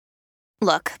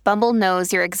Look, Bumble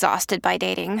knows you're exhausted by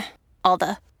dating. All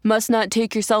the must not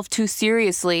take yourself too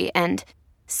seriously and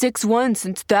 6'1"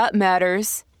 since that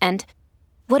matters. And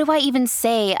what do I even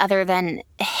say other than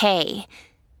hey?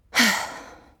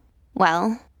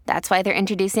 Well, that's why they're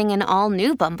introducing an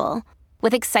all-new Bumble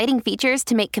with exciting features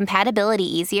to make compatibility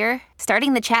easier,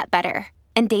 starting the chat better,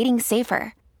 and dating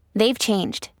safer. They've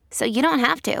changed, so you don't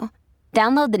have to.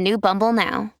 Download the new Bumble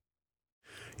now.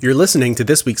 You're listening to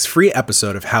this week's free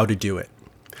episode of How to Do It.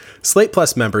 Slate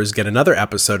Plus members get another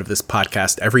episode of this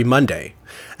podcast every Monday,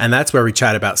 and that's where we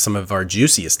chat about some of our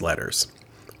juiciest letters.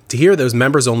 To hear those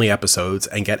members-only episodes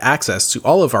and get access to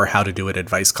all of our How to Do It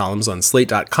advice columns on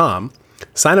Slate.com,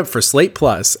 sign up for Slate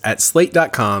Plus at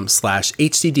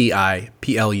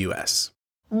slate.com/HTDIPLUS.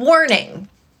 Warning!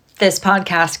 This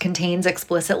podcast contains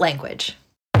explicit language.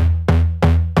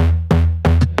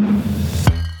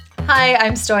 Hi,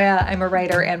 I'm Stoya. I'm a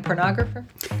writer and pornographer.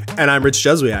 And I'm Rich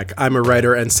Juzwiak. I'm a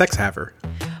writer and sex haver.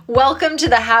 Welcome to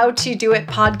the How to Do It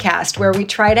podcast, where we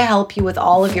try to help you with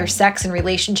all of your sex and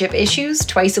relationship issues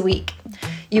twice a week.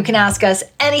 You can ask us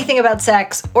anything about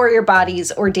sex or your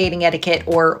bodies or dating etiquette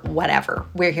or whatever.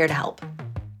 We're here to help.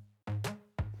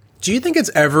 Do you think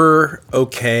it's ever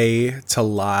okay to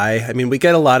lie? I mean, we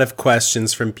get a lot of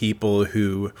questions from people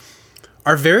who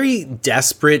are very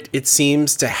desperate, it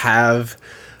seems, to have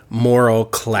moral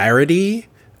clarity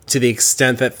to the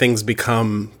extent that things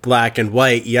become black and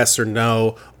white, yes or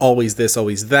no, always this,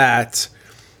 always that.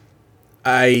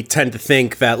 I tend to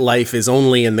think that life is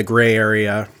only in the gray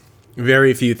area.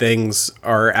 Very few things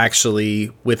are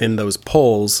actually within those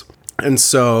poles. And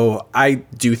so I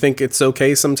do think it's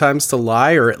okay sometimes to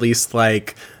lie, or at least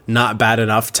like not bad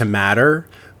enough to matter.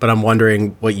 But I'm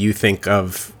wondering what you think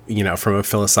of, from a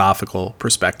philosophical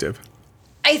perspective.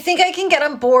 I think I can get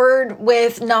on board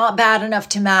with not bad enough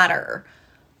to matter.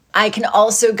 I can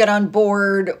also get on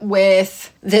board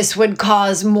with this would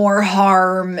cause more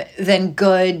harm than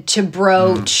good to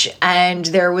broach, and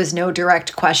there was no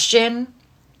direct question.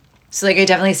 So I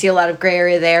definitely see a lot of gray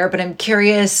area there, but I'm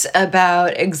curious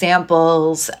about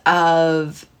examples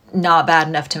of not bad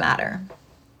enough to matter.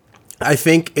 I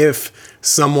think if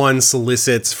someone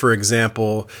solicits, for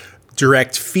example,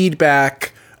 direct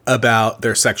feedback about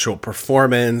their sexual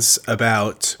performance,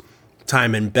 about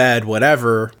time in bed,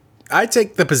 whatever, I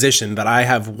take the position that I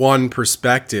have one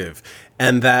perspective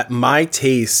and that my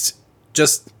taste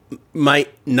just might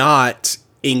not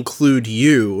include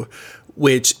you,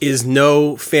 which is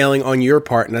no failing on your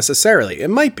part necessarily. It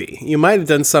might be. You might have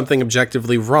done something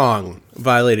objectively wrong,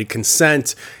 violated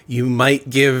consent. You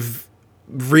might give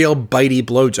real bitey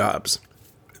blowjobs.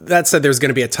 That said, there's going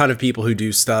to be a ton of people who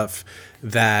do stuff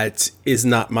that is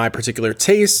not my particular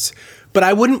taste, but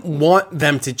I wouldn't want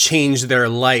them to change their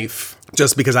life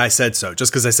just because I said so,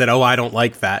 just because I said, oh, I don't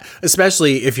like that,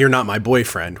 especially if you're not my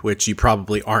boyfriend, which you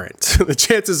probably aren't. The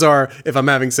chances are, if I'm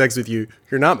having sex with you,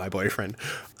 you're not my boyfriend.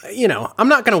 I'm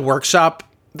not going to workshop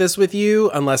this with you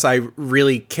unless I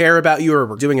really care about you or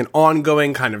we're doing an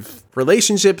ongoing kind of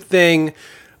relationship thing.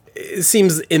 It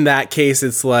seems in that case,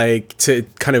 it's like to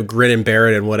kind of grin and bear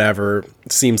it and whatever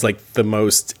seems like the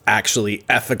most actually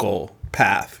ethical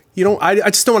path. I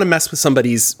just don't want to mess with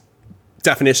somebody's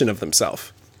definition of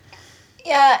themselves.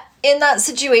 Yeah, in that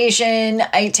situation,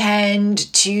 I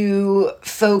tend to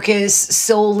focus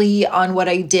solely on what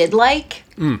I did like.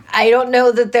 I don't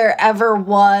know that there ever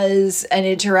was an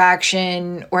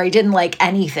interaction where I didn't like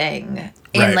anything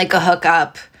in like a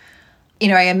hookup.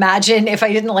 I imagine if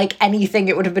I didn't like anything,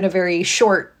 it would have been a very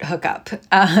short hookup.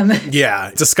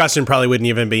 Yeah, discussion probably wouldn't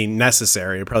even be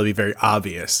necessary. It'd probably be very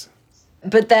obvious.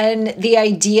 But then the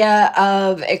idea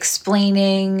of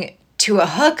explaining to a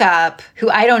hookup who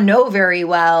I don't know very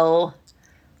well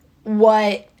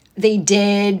what they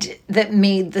did that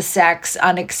made the sex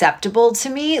unacceptable to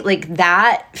me,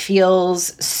 that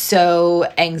feels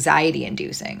so anxiety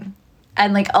inducing.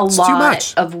 And a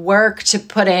lot of work to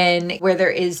put in where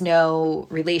there is no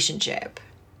relationship.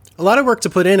 A lot of work to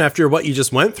put in after what you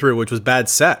just went through, which was bad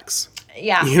sex.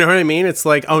 Yeah. You know what I mean? It's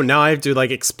now I have to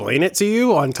explain it to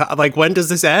you on top. When does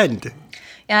this end?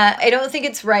 Yeah, I don't think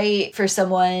it's right for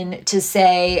someone to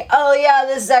say, oh yeah,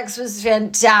 the sex was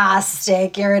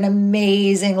fantastic, you're an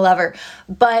amazing lover.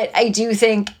 But I do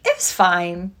think it's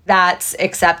fine. That's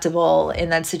acceptable in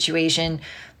that situation.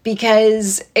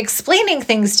 Because explaining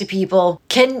things to people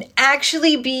can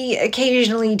actually be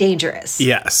occasionally dangerous.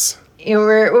 Yes. When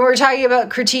we're talking about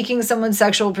critiquing someone's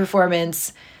sexual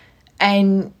performance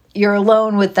and you're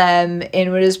alone with them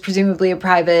in what is presumably a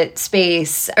private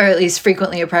space, or at least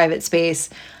frequently a private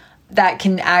space, that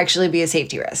can actually be a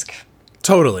safety risk.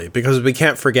 Totally, because we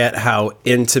can't forget how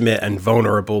intimate and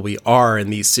vulnerable we are in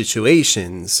these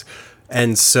situations.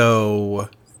 And so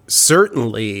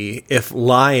certainly if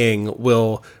lying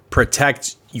will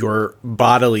protect your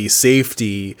bodily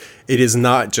safety, it is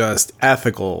not just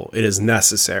ethical, it is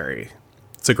necessary.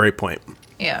 It's a great point.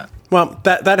 Yeah. Well,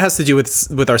 that has to do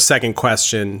with our second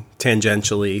question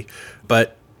tangentially,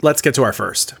 but let's get to our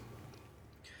first.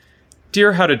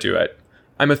 Dear How to Do It,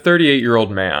 I'm a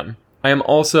 38-year-old man. I am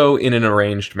also in an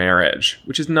arranged marriage,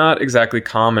 which is not exactly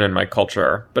common in my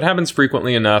culture, but happens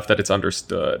frequently enough that it's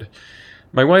understood.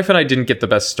 My wife and I didn't get the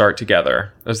best start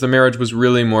together, as the marriage was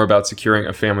really more about securing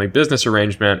a family business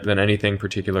arrangement than anything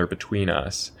particular between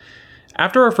us.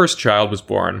 After our first child was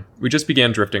born, we just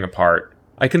began drifting apart.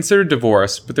 I considered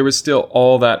divorce, but there was still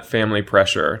all that family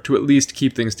pressure to at least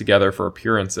keep things together for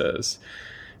appearances.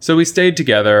 So we stayed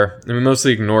together, and we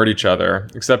mostly ignored each other,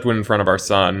 except when in front of our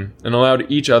son, and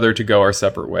allowed each other to go our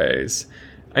separate ways.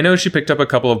 I know she picked up a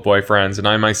couple of boyfriends, and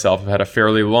I myself have had a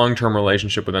fairly long-term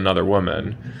relationship with another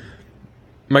woman.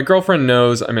 My girlfriend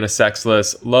knows I'm in a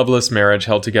sexless, loveless marriage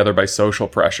held together by social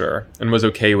pressure, and was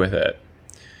okay with it.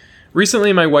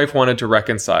 Recently, my wife wanted to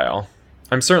reconcile.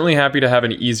 I'm certainly happy to have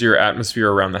an easier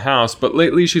atmosphere around the house, but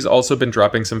lately she's also been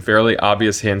dropping some fairly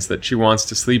obvious hints that she wants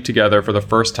to sleep together for the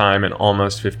first time in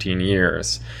almost 15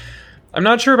 years. I'm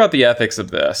not sure about the ethics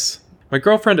of this. My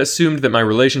girlfriend assumed that my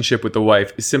relationship with the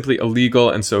wife is simply a legal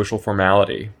and social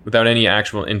formality, without any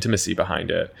actual intimacy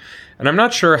behind it. And I'm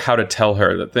not sure how to tell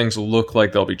her that things look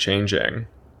like they'll be changing.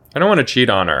 I don't want to cheat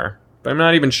on her, but I'm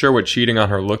not even sure what cheating on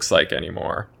her looks like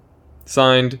anymore.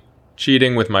 Signed,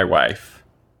 Cheating with My Wife.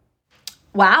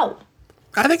 Wow.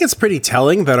 I think it's pretty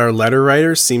telling that our letter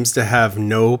writer seems to have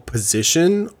no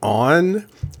position on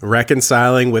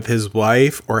reconciling with his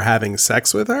wife or having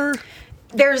sex with her.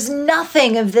 There's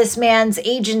nothing of this man's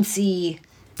agency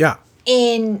Yeah.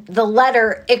 in the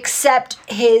letter except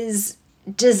his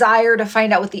desire to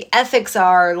find out what the ethics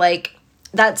are. Like,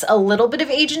 that's a little bit of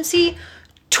agency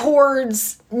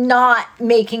towards not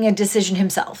making a decision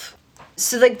himself.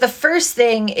 So, like, the first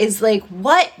thing is, like,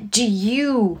 what do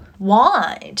you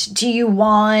want? Do you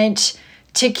want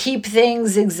to keep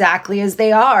things exactly as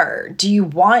they are? Do you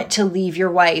want to leave your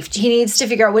wife? He needs to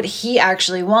figure out what he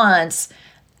actually wants.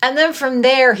 And then from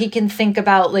there, he can think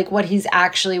about, like, what he's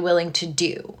actually willing to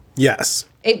do. Yes.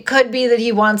 It could be that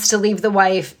he wants to leave the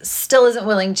wife, still isn't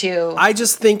willing to. I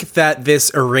just think that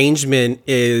this arrangement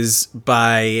is,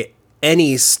 by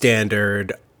any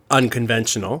standard,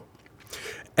 unconventional.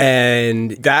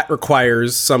 And that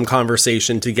requires some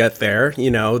conversation to get there. You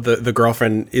know, the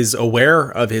girlfriend is aware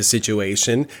of his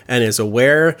situation and is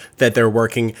aware that they're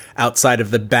working outside of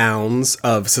the bounds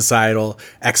of societal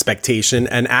expectation.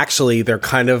 And actually, they're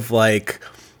kind of like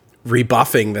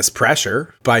rebuffing this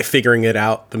pressure by figuring it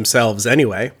out themselves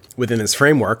anyway within this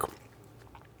framework.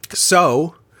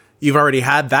 So you've already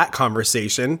had that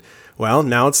conversation. Well,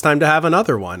 now it's time to have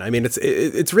another one. I mean,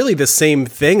 it's really the same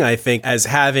thing, I think, as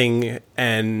having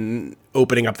and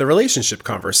opening up the relationship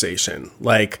conversation.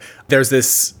 Like, there's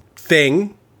this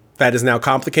thing that is now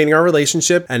complicating our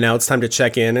relationship, and now it's time to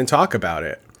check in and talk about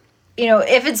it. You know,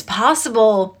 if it's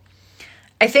possible,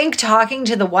 I think talking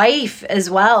to the wife as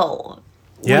well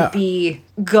would be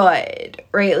good,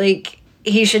 right? Like,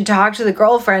 he should talk to the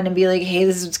girlfriend and be like, hey,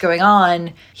 this is what's going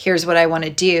on. Here's what I want to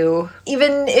do.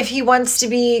 Even if he wants to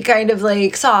be kind of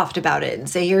like soft about it and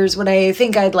say, here's what I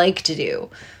think I'd like to do.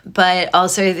 But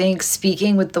also I think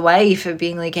speaking with the wife and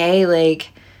being like, hey,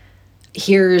 like,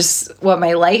 here's what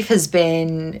my life has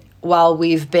been while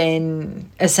we've been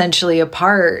essentially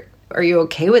apart. Are you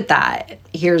okay with that?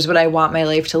 Here's what I want my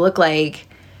life to look like.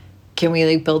 Can we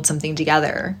like build something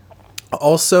together?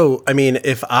 Also, I mean,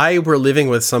 if I were living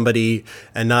with somebody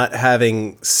and not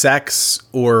having sex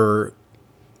or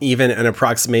even an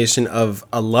approximation of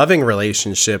a loving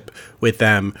relationship with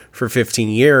them for 15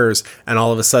 years, and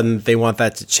all of a sudden they want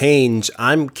that to change,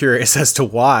 I'm curious as to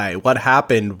why. What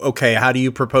happened? Okay, how do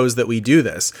you propose that we do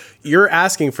this? You're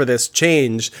asking for this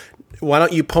change. Why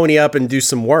don't you pony up and do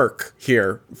some work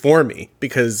here for me?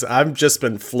 Because I've just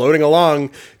been floating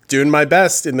along doing my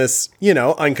best in this, you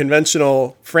know,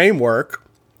 unconventional framework.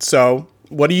 So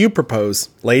what do you propose,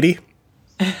 lady?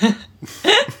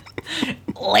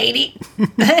 Lady.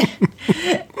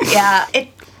 Yeah, it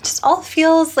just all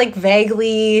feels like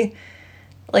vaguely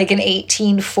like an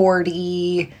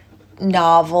 1840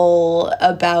 novel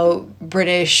about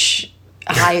British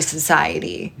high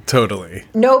society. Totally.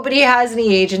 Nobody has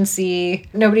any agency.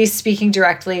 Nobody's speaking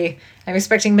directly. I'm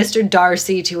expecting Mr.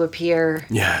 Darcy to appear.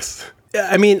 Yes.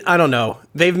 I mean, I don't know.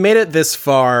 They've made it this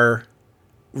far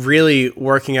really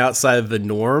working outside of the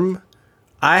norm.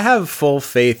 I have full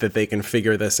faith that they can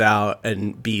figure this out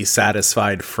and be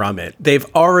satisfied from it. They've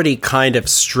already kind of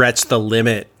stretched the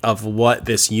limit of what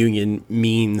this union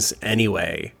means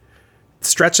anyway.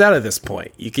 Stretched out at this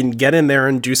point. You can get in there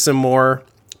and do some more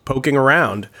poking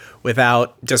around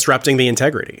without disrupting the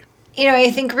integrity. You know,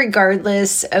 I think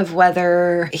regardless of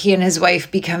whether he and his wife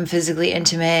become physically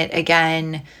intimate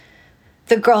again,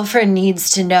 the girlfriend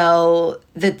needs to know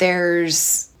that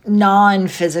there's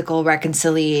non-physical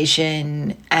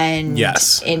reconciliation and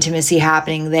intimacy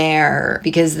happening there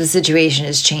because the situation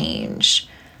has changed.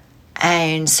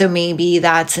 And so maybe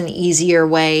that's an easier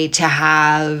way to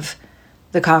have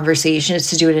the conversation, is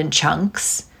to do it in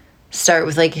chunks. Start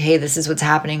with like, hey, this is what's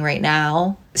happening right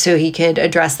now. So he could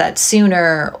address that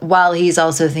sooner while he's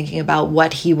also thinking about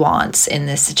what he wants in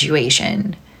this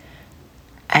situation.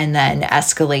 And then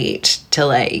escalate to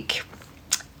like,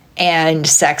 and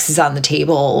sex is on the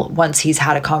table once he's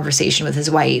had a conversation with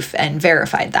his wife and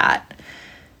verified that.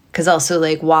 Because also,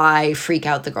 like, why freak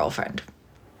out the girlfriend?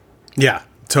 Yeah,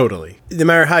 totally. No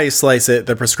matter how you slice it,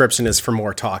 the prescription is for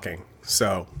more talking.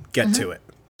 So get to it.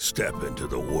 Step into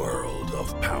the world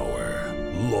of power,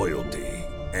 loyalty,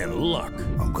 and luck.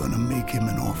 I'm gonna make him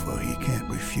an offer he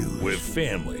can't refuse. With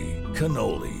family,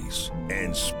 cannolis,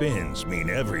 and spins mean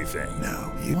everything.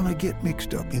 Now, you wanna get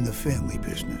mixed up in the family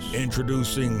business.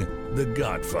 Introducing The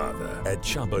Godfather at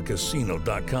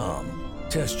ChumbaCasino.com.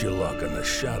 Test your luck in the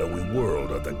shadowy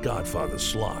world of The Godfather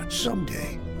slot.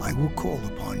 Someday, I will call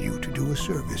upon you to do a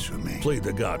service for me. Play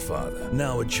The Godfather,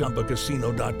 now at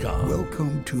ChumbaCasino.com.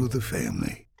 Welcome to the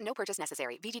family. No purchase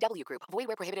necessary. VGW Group. Void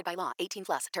where prohibited by law. 18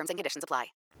 plus. Terms and conditions apply.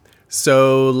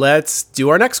 So let's do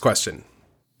our next question.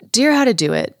 Dear How to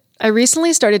Do It, I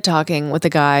recently started talking with a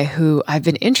guy who I've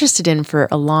been interested in for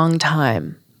a long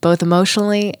time, both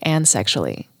emotionally and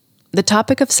sexually. The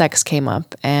topic of sex came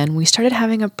up, and we started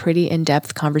having a pretty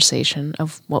in-depth conversation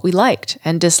of what we liked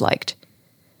and disliked.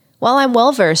 While I'm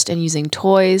well-versed in using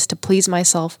toys to please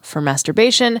myself for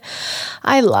masturbation,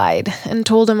 I lied and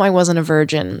told him I wasn't a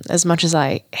virgin, as much as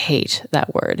I hate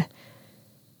that word.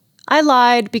 I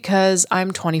lied because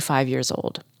I'm 25 years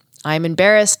old. I'm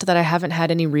embarrassed that I haven't had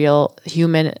any real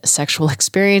human sexual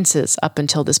experiences up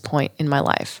until this point in my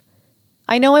life.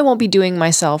 I know I won't be doing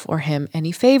myself or him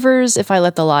any favors if I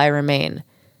let the lie remain.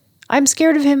 I'm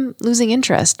scared of him losing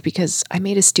interest because I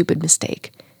made a stupid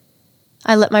mistake.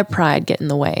 I let my pride get in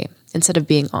the way instead of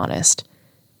being honest.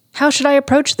 How should I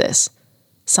approach this?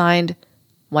 Signed,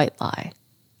 White Lie.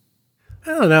 I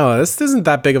don't know. This isn't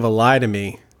that big of a lie to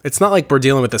me. It's not like we're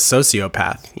dealing with a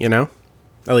sociopath, you know?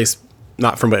 At least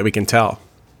not from what we can tell.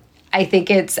 I think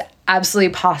it's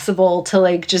absolutely possible to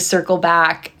like just circle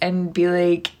back and be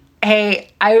like, hey,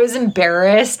 I was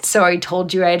embarrassed, so I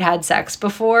told you I'd had sex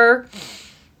before.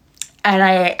 And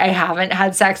I haven't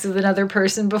had sex with another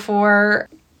person before.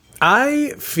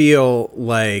 I feel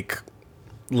like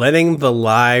letting the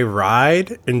lie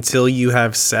ride until you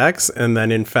have sex and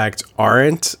then in fact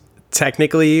aren't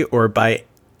technically or by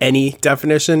any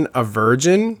definition a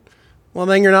virgin, well,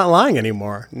 then you're not lying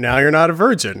anymore. Now you're not a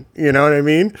virgin. You know what I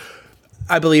mean?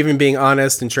 I believe in being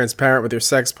honest and transparent with your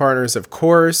sex partners, of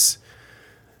course.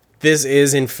 This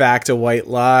is in fact a white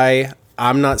lie.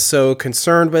 I'm not so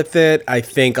concerned with it. I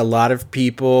think a lot of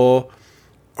people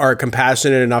are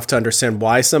compassionate enough to understand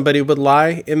why somebody would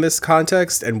lie in this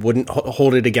context and wouldn't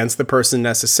hold it against the person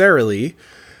necessarily.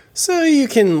 So you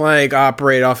can like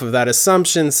operate off of that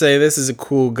assumption, say this is a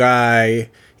cool guy,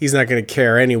 he's not going to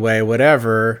care anyway,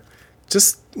 whatever.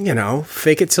 Just, you know,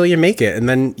 fake it till you make it, and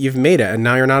then you've made it, and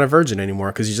now you're not a virgin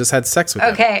anymore because you just had sex with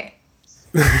him. Okay.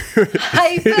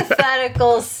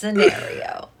 Hypothetical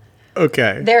scenario.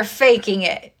 Okay. They're faking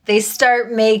it. They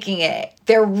start making it.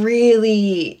 They're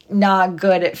really not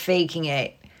good at faking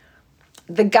it.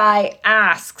 The guy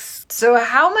asks, so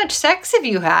how much sex have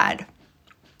you had?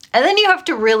 And then you have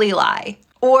to really lie.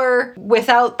 Or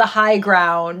without the high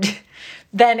ground,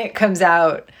 then it comes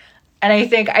out. And I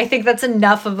think that's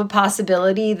enough of a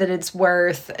possibility that it's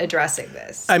worth addressing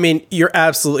this. I mean, you're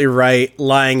absolutely right.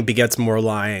 Lying begets more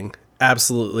lying.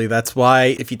 Absolutely. That's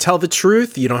why if you tell the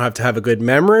truth, you don't have to have a good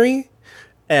memory.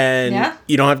 And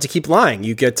you don't have to keep lying.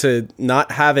 You get to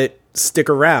not have it stick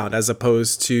around as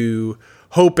opposed to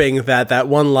hoping that that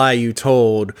one lie you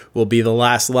told will be the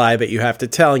last lie that you have to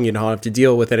tell and you don't have to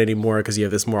deal with it anymore because you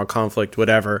have this moral conflict,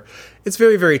 whatever. It's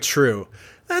very, very true.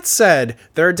 That said,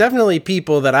 there are definitely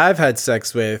people that I've had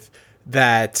sex with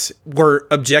that were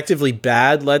objectively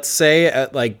bad, let's say,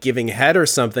 at like giving head or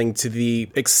something to the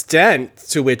extent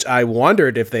to which I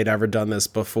wondered if they'd ever done this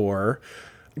before.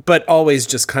 But always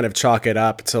just kind of chalk it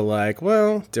up to like,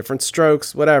 well, different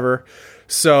strokes, whatever.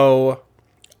 So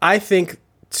I think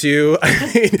to,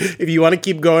 if you want to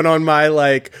keep going on my,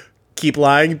 like, keep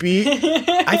lying beat,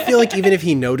 I feel like even if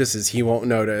he notices, he won't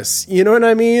notice. You know what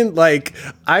I mean? Like,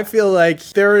 I feel like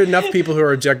there are enough people who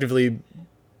are objectively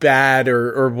bad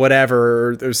or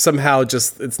whatever, or somehow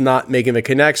just it's not making the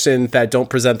connection, that don't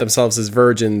present themselves as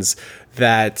virgins,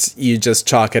 that you just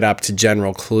chalk it up to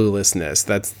general cluelessness.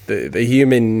 That's the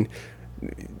human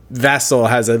vessel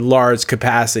has a large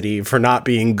capacity for not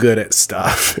being good at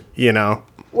stuff, you know?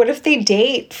 What if they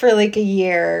date for like a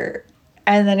year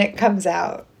and then it comes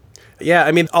out? Yeah,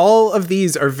 I mean, all of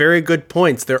these are very good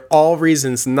points. They're all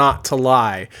reasons not to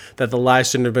lie, that the lie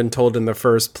shouldn't have been told in the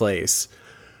first place.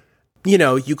 You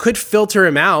know, you could filter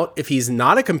him out if he's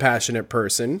not a compassionate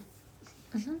person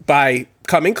by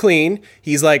coming clean.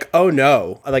 He's like, oh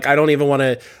no, like, I don't even want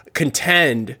to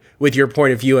contend with your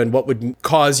point of view and what would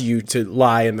cause you to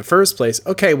lie in the first place.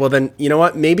 Okay, well then, you know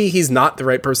what? Maybe he's not the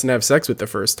right person to have sex with the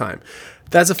first time.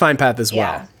 That's a fine path as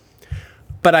well.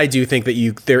 But I do think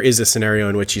that there is a scenario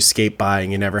in which you skate by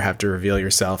and you never have to reveal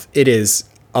yourself. It is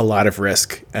a lot of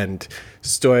risk, and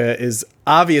Stoya is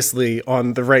obviously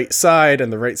on the right side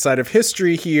and the right side of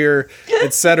history here,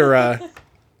 etc.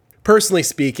 Personally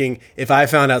speaking, if I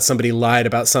found out somebody lied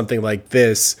about something like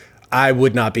this, I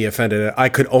would not be offended. I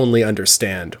could only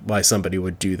understand why somebody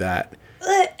would do that.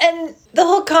 And the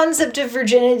whole concept of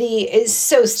virginity is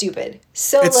so stupid.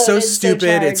 It's so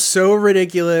stupid. It's so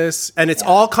ridiculous. And it's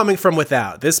all coming from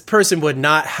without. This person would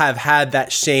not have had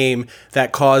that shame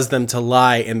that caused them to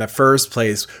lie in the first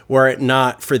place were it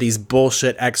not for these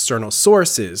bullshit external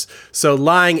sources. So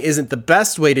lying isn't the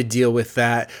best way to deal with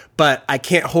that, but I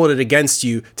can't hold it against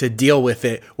you to deal with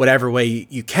it whatever way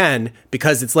you can,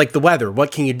 because it's like the weather.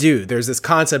 What can you do? There's this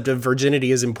concept of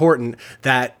virginity is important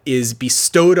that is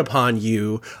bestowed upon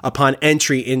you upon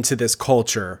entry into this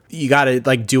culture. You got to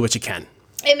like do what you can.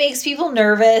 It makes people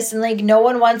nervous, and like no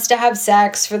one wants to have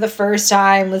sex for the first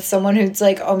time with someone who's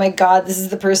like, oh my God, this is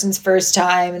the person's first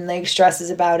time, and like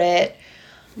stresses about it.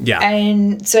 Yeah.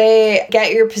 And so I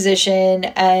get your position,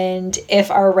 and if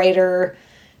our writer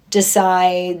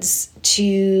decides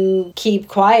to keep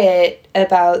quiet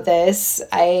about this,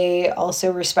 I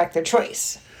also respect their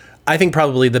choice. I think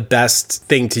probably the best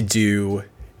thing to do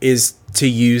is to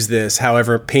use this,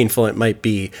 however painful it might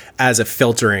be, as a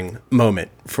filtering moment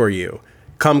for you.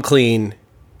 Come clean.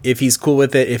 If he's cool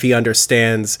with it, if he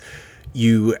understands,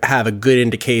 you have a good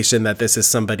indication that this is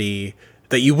somebody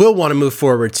that you will want to move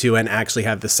forward to and actually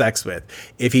have the sex with.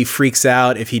 If he freaks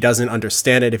out, if he doesn't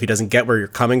understand it, if he doesn't get where you're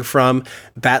coming from,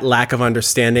 that lack of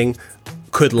understanding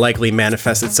could likely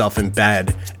manifest itself in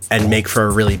bed and make for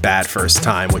a really bad first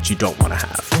time, which you don't want to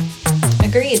have.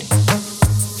 Agreed.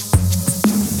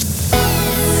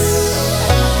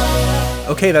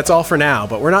 Okay, that's all for now,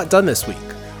 but we're not done this week.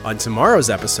 On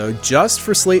tomorrow's episode, just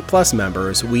for Slate Plus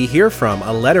members, we hear from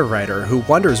a letter writer who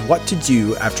wonders what to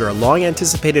do after a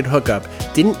long-anticipated hookup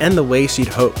didn't end the way she'd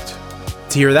hoped.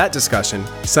 To hear that discussion,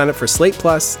 sign up for Slate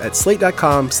Plus at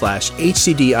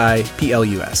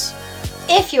slate.com/HCDIPLUS.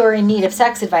 If you're in need of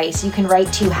sex advice, you can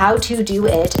write to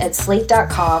howtodoit at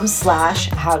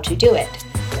slate.com/howtodoit.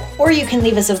 Or you can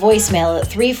leave us a voicemail at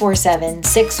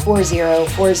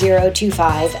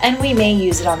 347-640-4025, and we may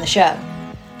use it on the show.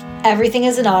 Everything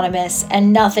is anonymous,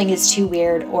 and nothing is too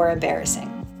weird or embarrassing.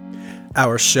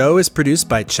 Our show is produced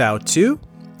by Chow Tu.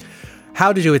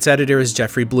 How to Do It's editor is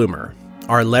Jeffrey Bloomer.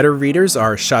 Our letter readers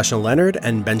are Shasha Leonard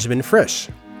and Benjamin Frisch.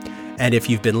 And if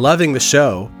you've been loving the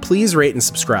show, please rate and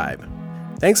subscribe.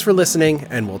 Thanks for listening,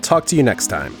 and we'll talk to you next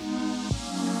time.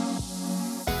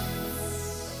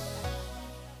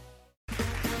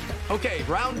 Okay,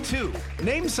 round two.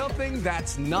 Name something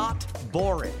that's not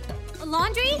boring. A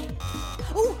laundry?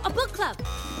 Ooh, a book club.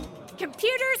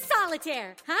 Computer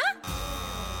solitaire, huh?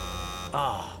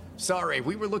 Ah, oh, sorry,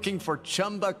 we were looking for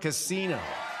Chumba Casino.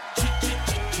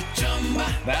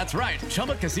 That's right,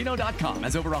 ChumbaCasino.com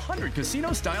has over 100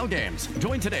 casino-style games.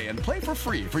 Join today and play for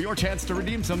free for your chance to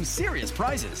redeem some serious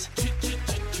prizes.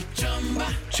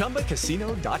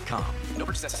 ChumbaCasino.com. No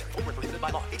purchase necessary. Void where prohibited by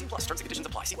law. 18+ terms and conditions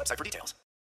apply. See website for details.